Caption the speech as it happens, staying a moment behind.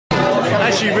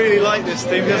actually really like this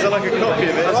thing. There's like a copy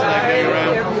of it, isn't there, going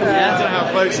around? Yeah. I don't know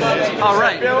how close it is. Oh,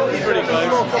 right. It's pretty close.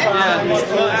 Yeah. I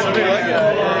really like it.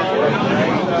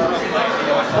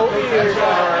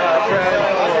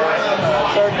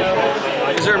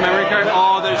 Is there a memory card?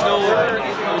 Oh, there's no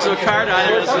card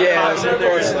either. Yeah, of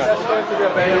course not.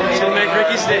 It'll make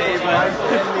Ricky's day, but...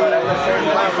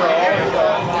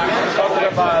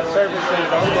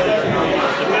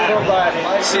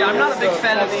 See, I'm not a big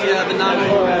fan of the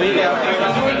non-movable media.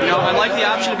 You know, I like the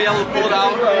option to be able to pull it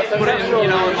out, put it in, you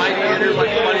know, in my computer, my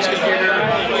buddy's computer,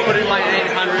 put it in my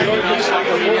N95, you know, swap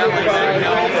the media like that, you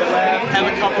know, have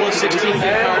a couple of 16 gig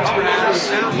cards perhaps,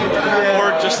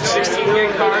 or just a 16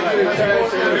 gig card. I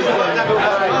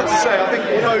have to say, I think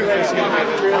both is going to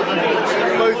be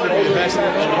both would be the best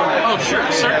option. Oh, sure,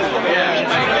 certainly, yeah.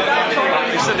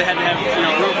 They said they had to have, you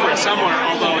know, room for it somewhere,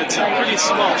 although it's a pretty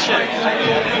small chip.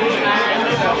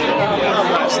 All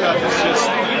that stuff is just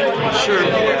sure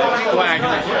whack.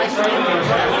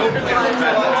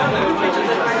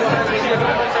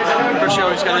 First, you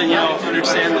always got to, you know,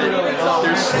 understand that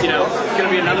there's, you know, going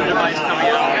to be another device coming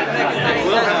out that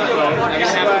will have a phone. You're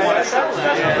going to have to want to sell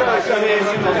that.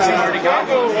 Because they already got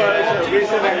one. If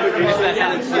that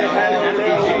had a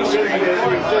VGA screen,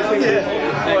 then,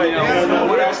 you know,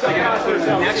 what else are they going to put in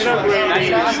the next one? That's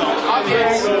going to solve it.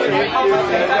 You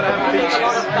got to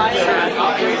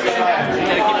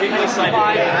keep people excited.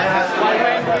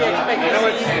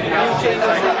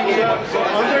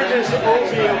 Under this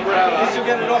OB umbrella,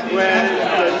 when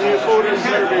the new photo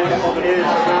service is under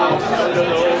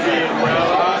the OB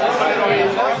umbrella,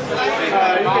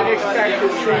 you can expect to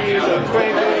see the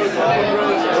Quavers,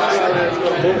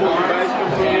 the mobile device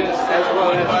components, as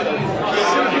well as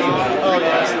oh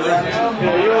yes,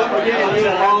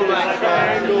 you'll all that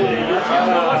triangle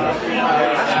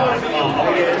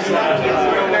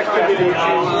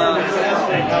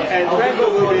and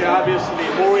Triangle will be obviously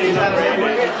more integrated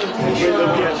with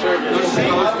Nokia service.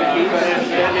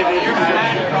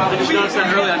 I just noticed that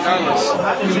early on Carlos.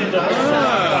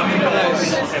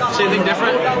 See anything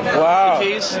different? Wow. The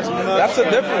keys? That's a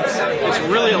difference. It's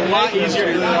really a lot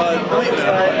easier.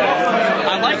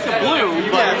 I like the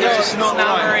blue, but it's just not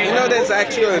very... You know, there's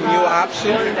actually a new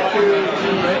option.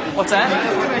 What's that?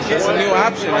 There's a new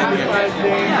option in here.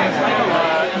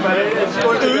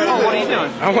 Oh, what are you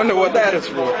doing? I wonder what that is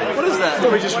for. What is that?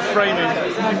 Probably just for framing.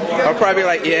 I'll probably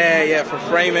like, yeah, for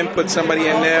framing, put somebody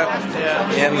in there,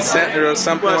 in the center or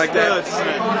something like that.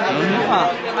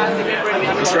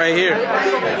 It's right here.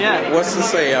 Yeah. What's to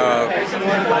say?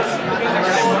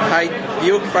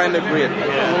 You'll find a grid.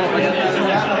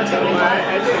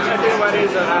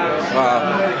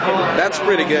 That's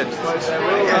pretty good.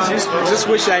 Just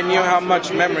wish I knew how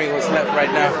much memory was left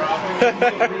right now.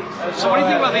 So what do you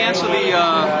think about the answer to the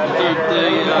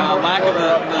lack of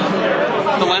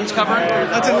the lens cover?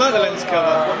 I didn't like the lens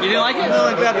cover. You didn't like it? No,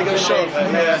 I'm glad they got shot of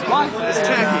it. Yeah. Why? It's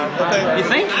tacky. You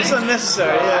think? It's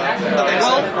unnecessary, yeah.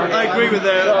 Well, I agree with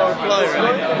their reply,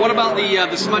 really. What about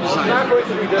the smudge sign?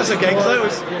 That's okay, because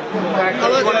I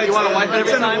like the idea. You want to wipe it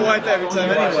every time? I wipe it every time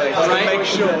anyway, just to make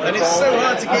sure. And it's so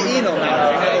hard to get in on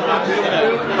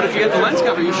that. But if you get the lens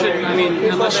cover, you shouldn't, I mean,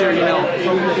 unless you're, you know,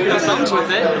 thumbs with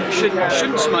it, you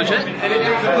shouldn't smudge it. No,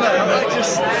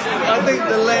 I think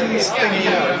the lens thingy,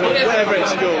 whatever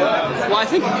it's called. Well, I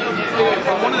think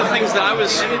one of the things that I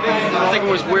was thinking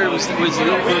was weird was the reason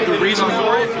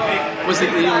for it was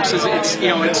that, you know, it says it's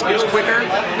quicker,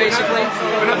 basically.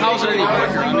 But how is it any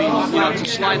quicker? I mean, you know, to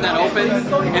slide that open,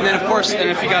 and then of course, and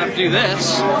if you got to do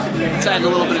this, it's adding a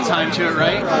little bit of time to it,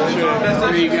 right? Sure.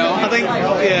 There you go. I think,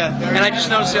 yeah. And I just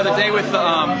noticed the other day with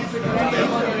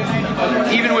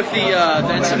even with the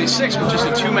N76 with just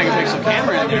a 2 megapixel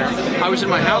camera in there, I was in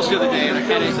my house the other day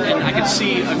and I could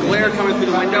see a glare coming through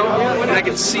the window, and I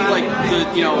could see like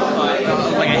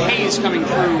like a haze coming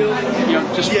through, you know,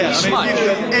 just from the smudge. I mean,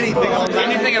 if you do anything on that,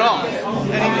 anything at all.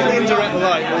 Any indirect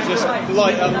light will just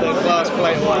light up the glass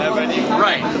plate or whatever, and you can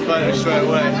right. the photo straight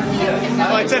away.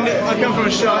 I come from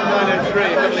a shop 903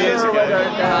 a couple of years ago,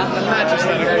 and that just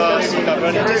had a glass cover,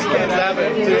 and it just gets have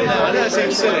it doing that. I know it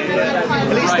seems silly, but at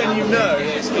least then you know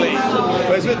it's clean.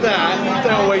 Whereas with that, you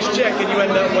don't always check, and you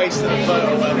end up wasting the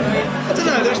photo. I don't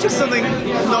know. There's just something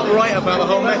not right about the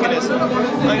whole mechanism. I'm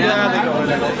glad they got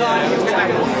rid of it.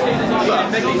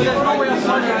 But I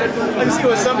can see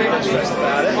why some people are stressed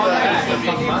about it. But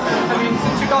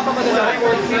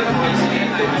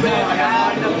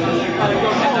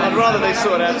I'd rather they really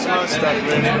sort out some other stuff,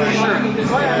 really. Sure.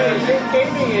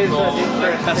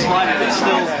 That slider, they're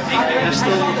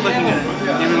still clicking it,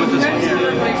 even with this one here.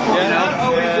 You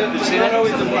know? Did you see that?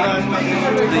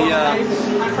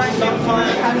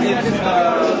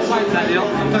 That deal?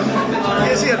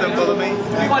 Yes, yeah, doesn't bother me.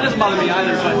 Well, it doesn't bother me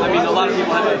either, but I mean, a lot of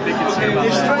people have a big concern about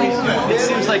that. It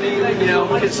seems like, you know,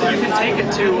 you can take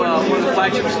it to one of the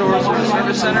flagship stores or a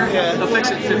service center, they'll fix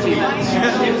it in 15 minutes.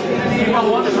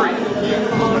 For free.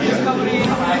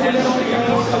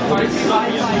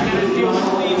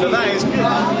 So that is good.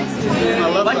 I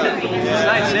love Like that. it. It's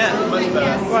nice, yeah. Much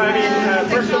better. Well, I mean,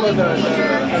 first of all,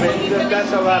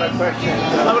 that's a lot of questions.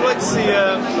 I would like to see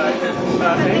the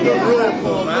raw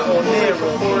format or near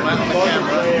raw format on the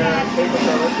camera.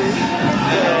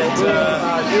 And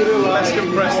less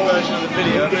compressed version of the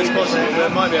video, if it's possible.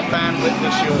 There might be a bandwidth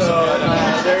issue or something. I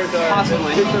don't know.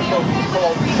 Possibly.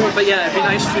 But yeah, it'd be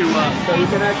nice to do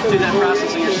that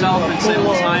processing yourself and save a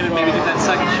little time and maybe get that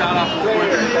second shot off the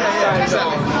corner. Yeah,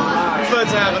 exactly. I prefer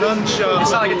to have an unsharp.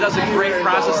 It's not like it does a great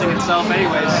processing itself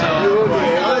anyway, so...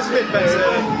 Oh, it's a bit better.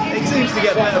 It seems to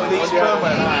get better with each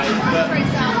firmware. But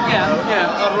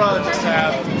yeah. I'd rather just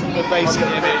have the basic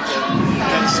image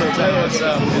and sort out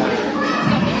myself.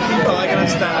 Well, I can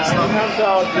understand that's not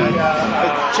the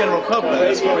general public.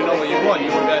 That's probably not what you want. You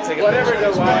want to be able to take a picture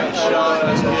that's quite sharp.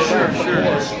 Sure.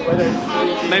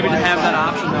 Maybe to have that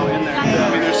option though in there. I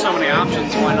mean, there's so many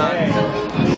options. Why not?